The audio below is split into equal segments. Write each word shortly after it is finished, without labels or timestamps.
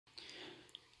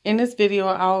In this video,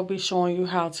 I will be showing you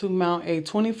how to mount a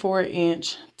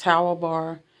 24-inch towel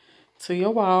bar to your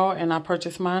wall. And I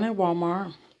purchased mine at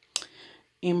Walmart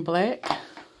in black.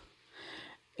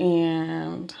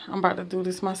 And I'm about to do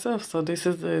this myself. So this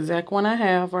is the exact one I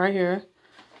have right here,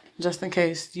 just in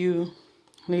case you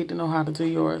need to know how to do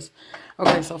yours.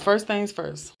 Okay, so first things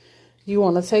first. You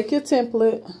want to take your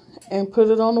template and put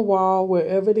it on the wall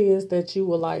wherever it is that you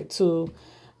would like to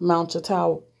mount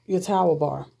your towel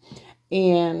bar.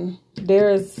 And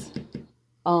there's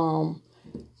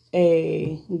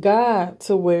a guide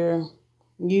to where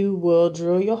you will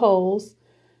drill your holes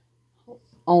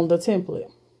on the template.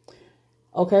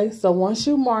 Okay, so once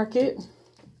you mark it,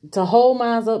 to hold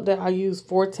mine up there, I use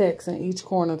 4 tacks in each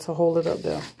corner to hold it up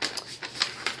there.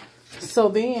 So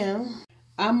then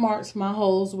I marked my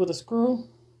holes with a screw.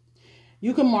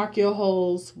 You can mark your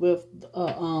holes with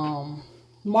a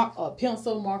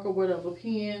pencil, marker, whatever,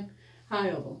 pen,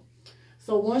 however.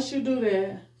 So once you do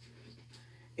that,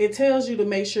 it tells you to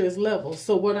make sure it's level.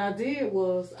 So what I did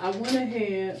was I went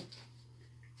ahead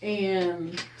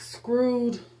and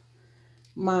screwed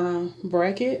my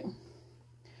bracket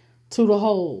to the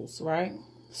holes, right?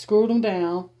 Screwed them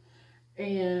down,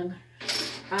 and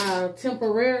I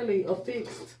temporarily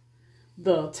affixed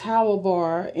the towel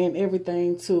bar and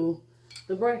everything to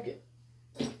the bracket,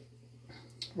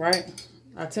 right?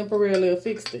 I temporarily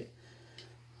affixed it,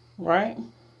 right?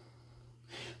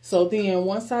 So then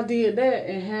once I did that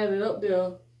and had it up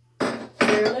there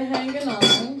fairly hanging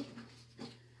on,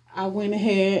 I went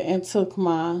ahead and took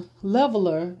my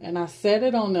leveler and I set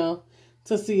it on there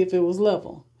to see if it was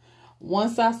level.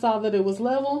 Once I saw that it was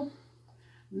level,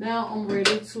 now I'm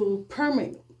ready to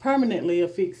permanently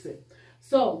affix it.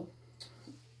 So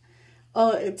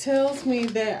it tells me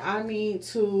that I need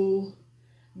to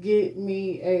get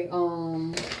me a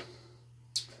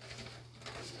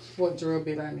what drill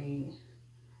bit I need?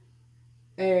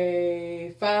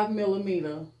 A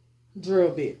 5mm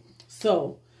drill bit.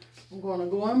 So I'm gonna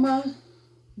go in my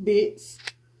bits,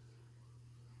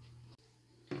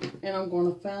 and I'm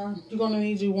gonna find, you're gonna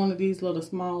need you one of these little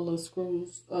small little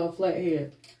screws,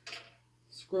 flathead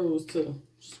screws too,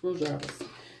 screwdrivers.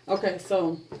 Okay,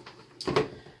 so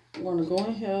I'm gonna go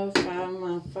in here, find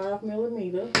my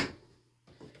 5mm,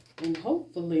 and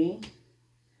hopefully,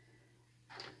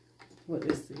 what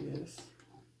this is,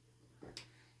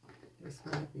 this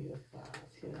might be a 5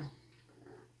 here.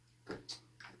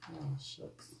 Oh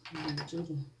shucks, I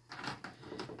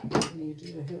need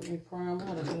you to help me prime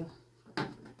out of here.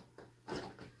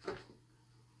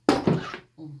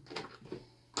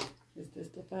 Is this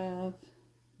the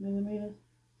 5mm?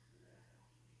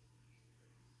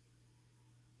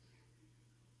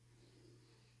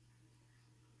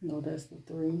 No, that's the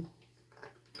 3.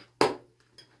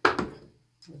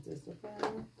 Is this the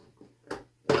 5?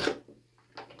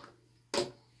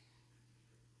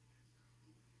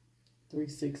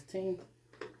 3/16.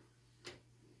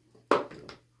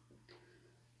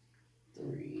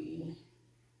 3.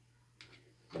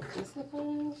 Is this the 5?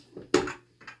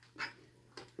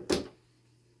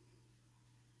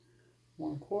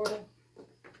 1/4.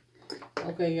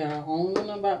 Okay, y'all. I don't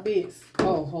know about bits.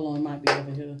 Oh, hold on. It might be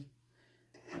over here.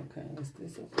 Okay, is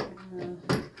this a 5?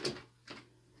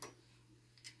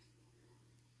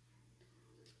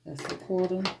 That's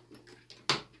 1/4.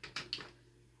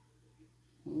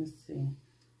 Let me see.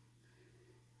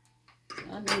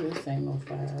 I know this ain't no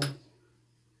 5.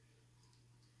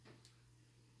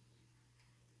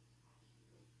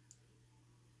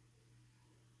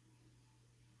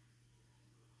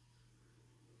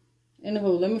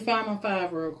 Anywho, let me find my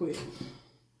 5 real quick.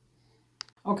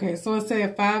 Okay, so it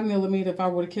said 5mm. If I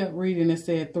would have kept reading, it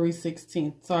said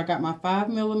 3/16. So I got my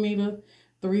 5mm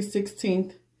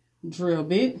 3/16 drill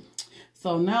bit.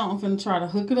 So now I'm finna try to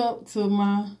hook it up to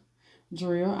my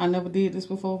drill. I never did this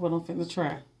before, but I'm finna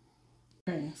try.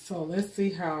 Okay, so let's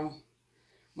see how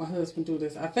my husband do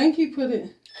this. I think he put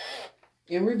it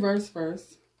in reverse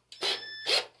first.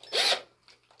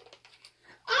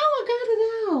 Oh, I got it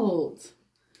out.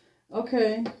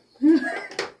 Okay.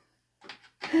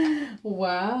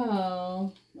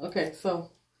 Wow. Okay, so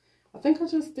I think I'll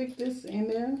just stick this in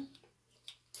there.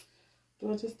 Do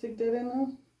I just stick that in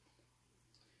there?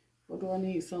 Or do I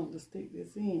need something to stick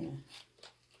this in?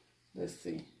 Let's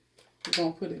see. We're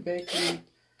going to put it back in.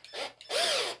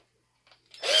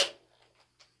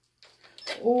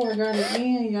 Oh, I got it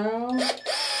in, y'all.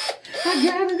 I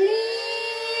got it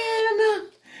in.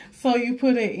 So you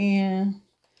put it in.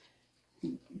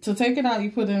 To take it out,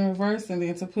 you put it in reverse, and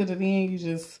then to put it in, you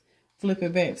just flip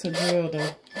it back to drill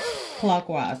the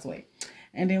clockwise way.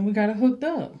 And then we got it hooked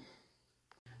up.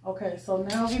 Okay, so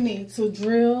now we need to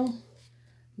drill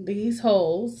these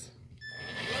holes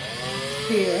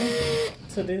here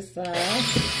to this side.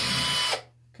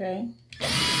 Okay.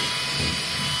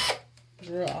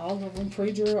 Drill all of them,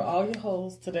 pre-drill all your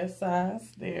holes to that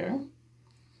size there.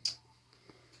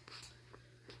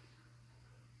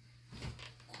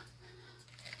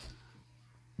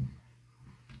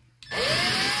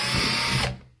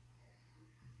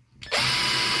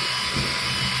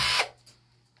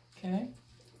 Okay,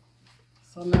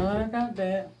 so now that I got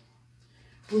that,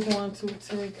 we're going to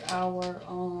take our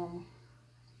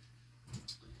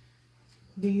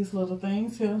these little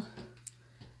things here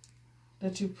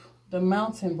that the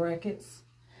mounting brackets,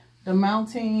 the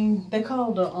mounting, they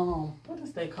call the what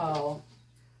is they called?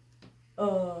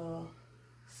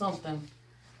 Something.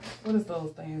 What is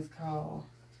those things called?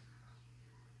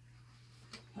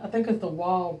 I think it's the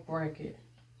wall bracket.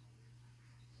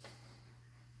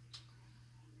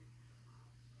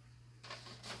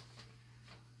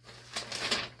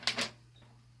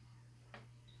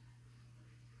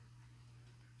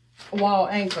 Wall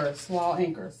anchors.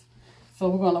 So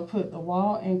we're gonna put the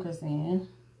wall anchors in,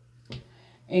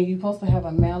 and you're supposed to have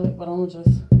a mallet, but I'm gonna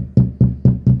just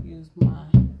use my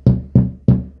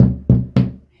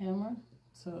hammer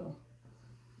to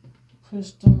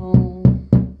push them on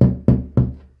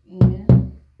in.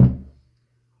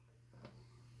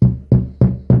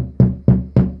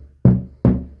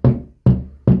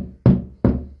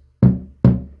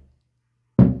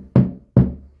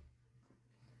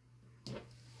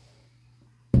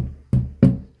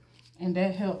 And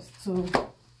that helps to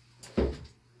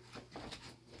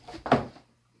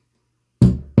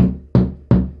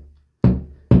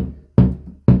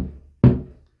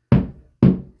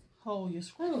hold your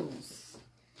screws.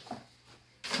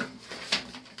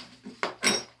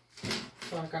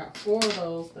 So I got 4 of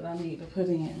those that I need to put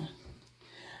in.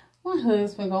 My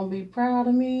husband gonna be proud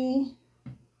of me.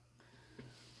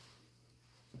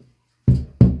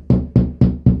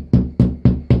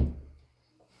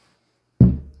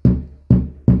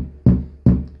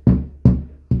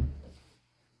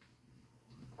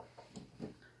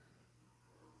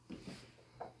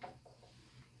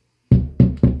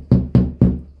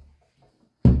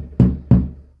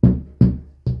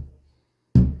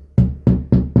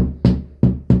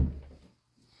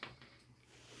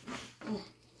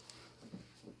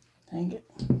 Dang it.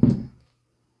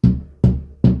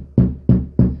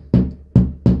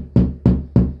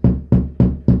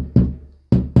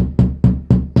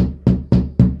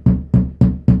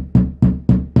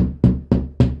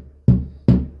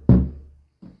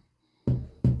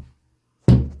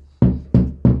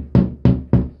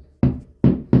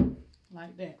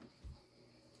 Like that.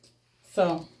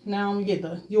 So now I'm gonna get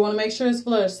you want to make sure it's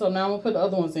flush, so now I'm gonna put the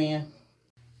other ones in.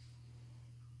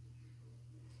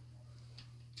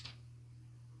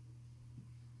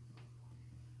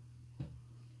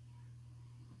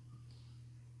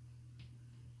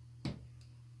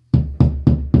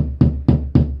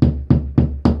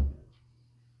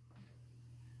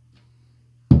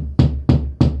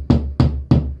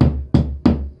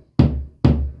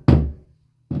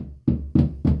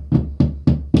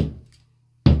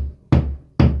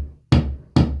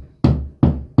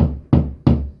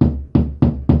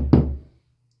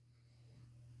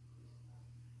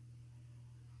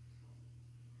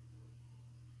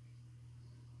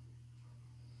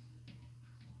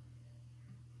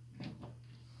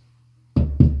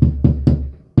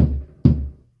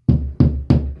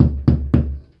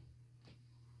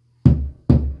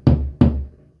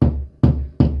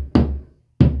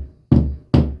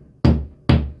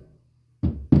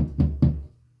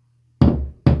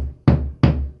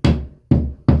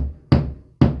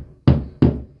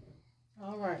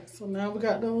 So now we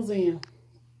got those in.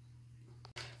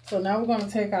 So now we're going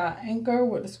to take our anchor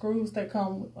with the screws that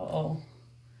come with,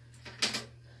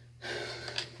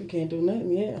 we can't do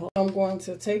nothing yet. I'm going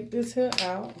to take this here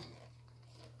out.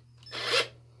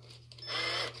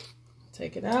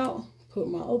 Take it out. Put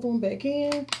my other one back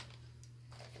in.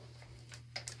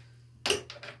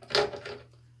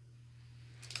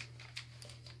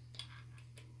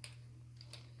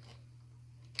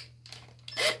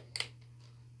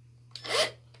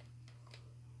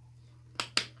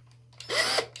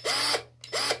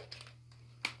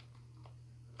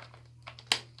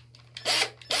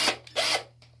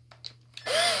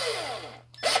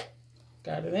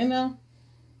 Got it in there.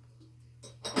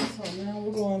 So now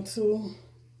we're going to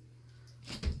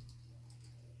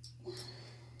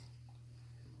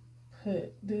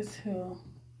put this here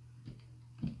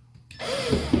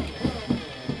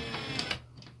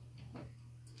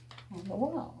on the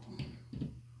wall.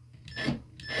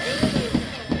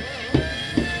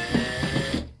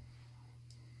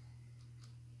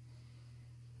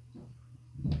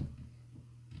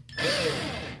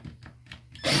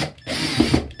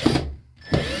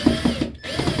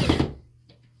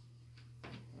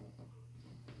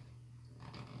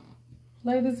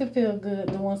 Ladies, it feels good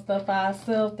doing stuff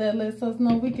ourselves that lets us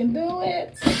know we can do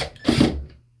it.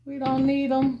 We don't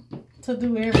need them to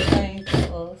do everything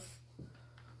for us.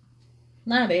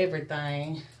 Not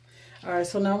everything. All right,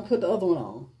 so now I'm put the other one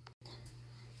on.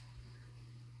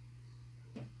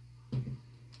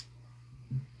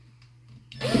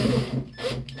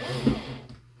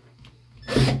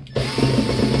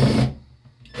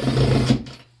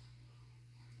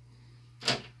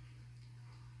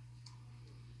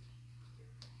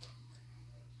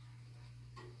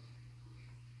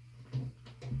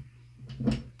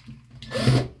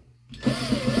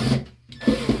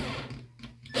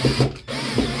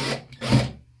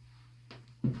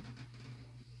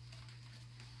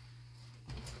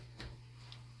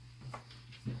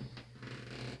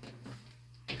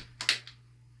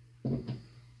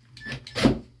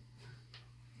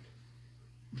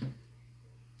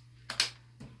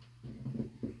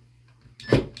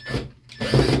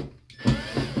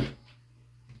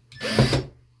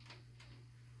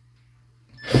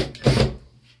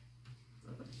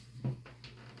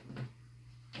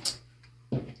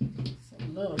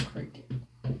 Little cricket.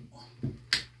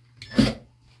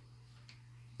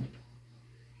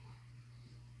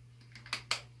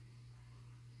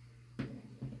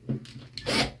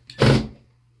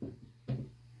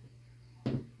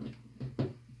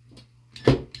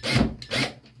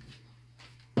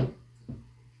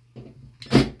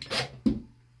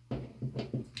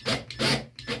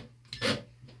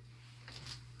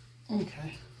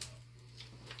 Okay.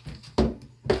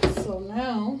 So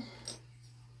now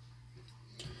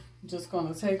I'm just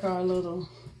gonna take our little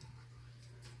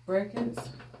brackets,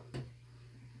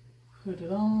 put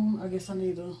it on. I guess I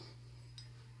need to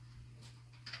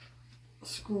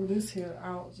screw this here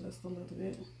out just a little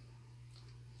bit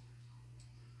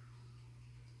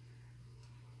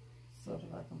so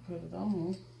that I can put it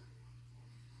on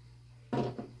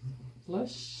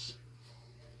flush.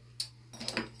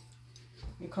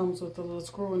 It comes with a little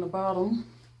screw in the bottom.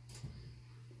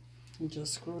 And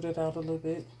just screwed it out a little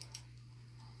bit.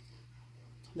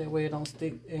 That way it don't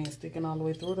stick, it ain't sticking all the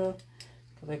way through there,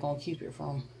 because they're gonna keep you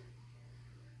from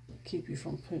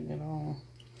putting it on.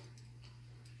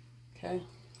 Okay,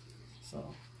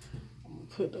 so I'm gonna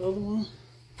put the other one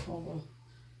over.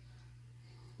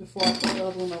 Before I put the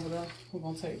other one over there, we're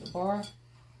gonna take the bar,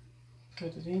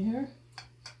 put it in here,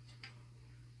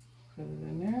 put it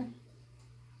in there.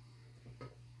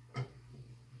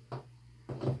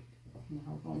 Now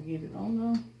we're gonna get it on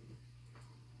there.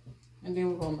 And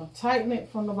then we're going to tighten it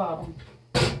from the bottom.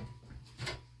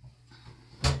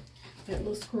 That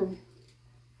little screw.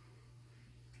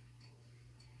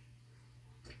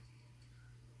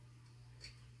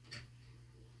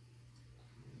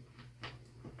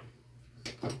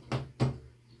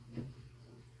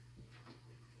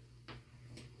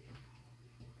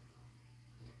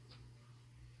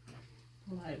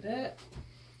 Like that.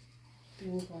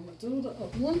 Then we're going to do the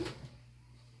other one.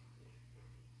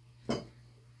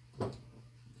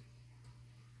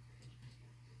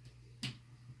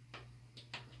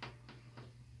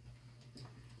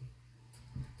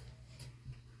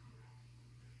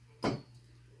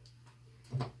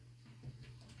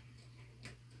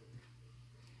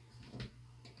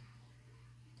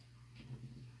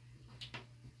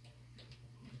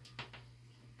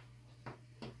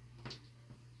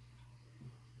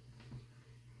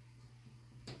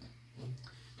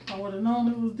 I would have known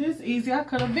it was this easy, I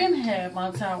could have been had my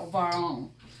towel bar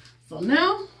on. So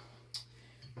now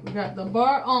we got the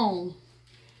bar on,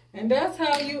 and that's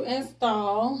how you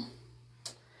install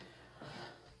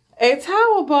a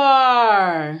towel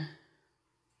bar.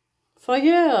 So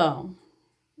yeah,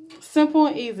 simple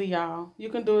and easy, y'all. You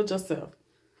can do it yourself.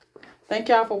 Thank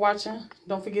y'all for watching.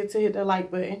 Don't forget to hit that like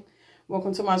button.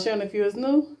 Welcome to my channel if you're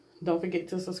new. Don't forget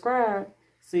to subscribe.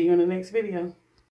 See you in the next video.